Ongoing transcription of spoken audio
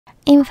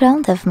In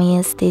front of me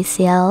is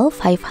TCL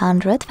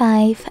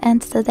 505,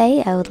 and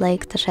today I would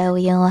like to show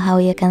you how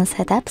you can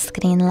set up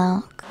screen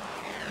lock.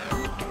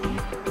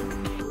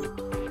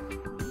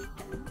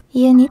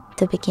 You need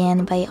to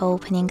begin by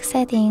opening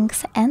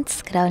settings and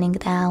scrolling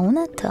down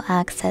to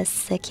access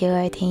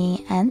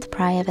security and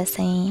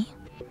privacy.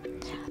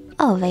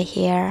 Over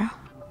here.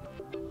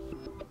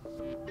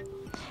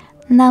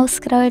 Now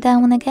scroll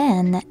down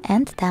again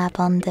and tap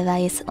on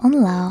device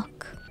unlock.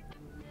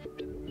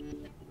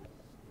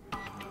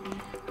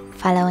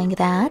 Following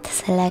that,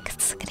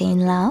 select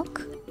screen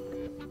lock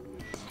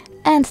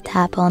and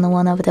tap on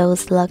one of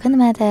those login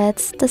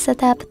methods to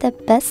set up the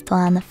best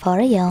one for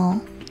you: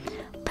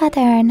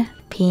 pattern,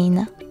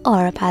 PIN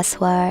or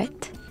password.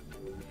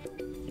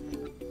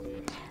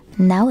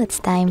 Now it's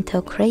time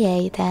to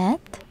create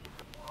it.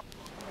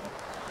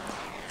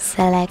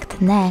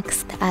 Select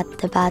next at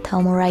the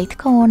bottom right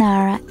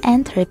corner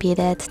and repeat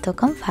it to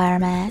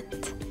confirm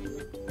it.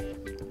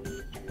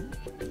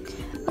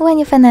 When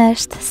you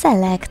finished,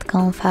 select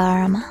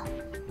confirm.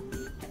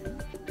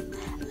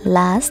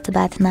 Last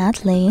but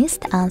not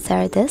least,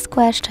 answer this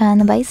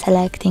question by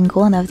selecting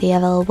one of the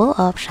available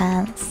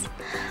options.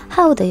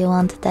 How do you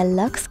want the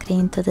lock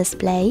screen to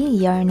display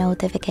your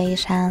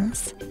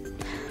notifications?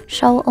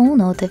 Show all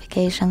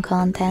notification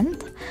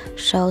content,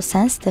 show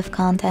sensitive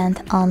content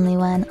only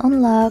when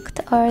unlocked,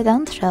 or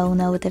don't show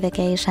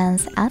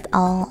notifications at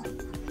all.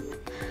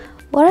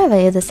 Whatever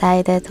you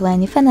decided,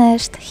 when you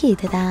finished, hit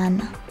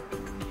done.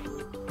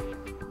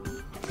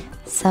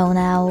 So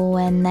now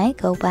when I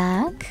go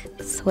back,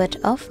 switch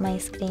off my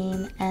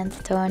screen and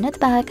turn it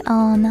back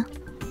on,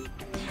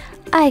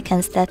 I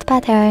can see that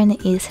pattern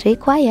is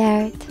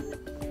required.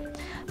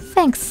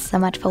 Thanks so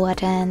much for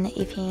watching.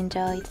 If you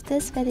enjoyed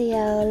this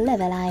video,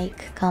 leave a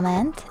like,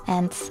 comment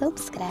and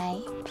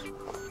subscribe.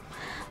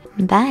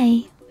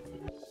 Bye!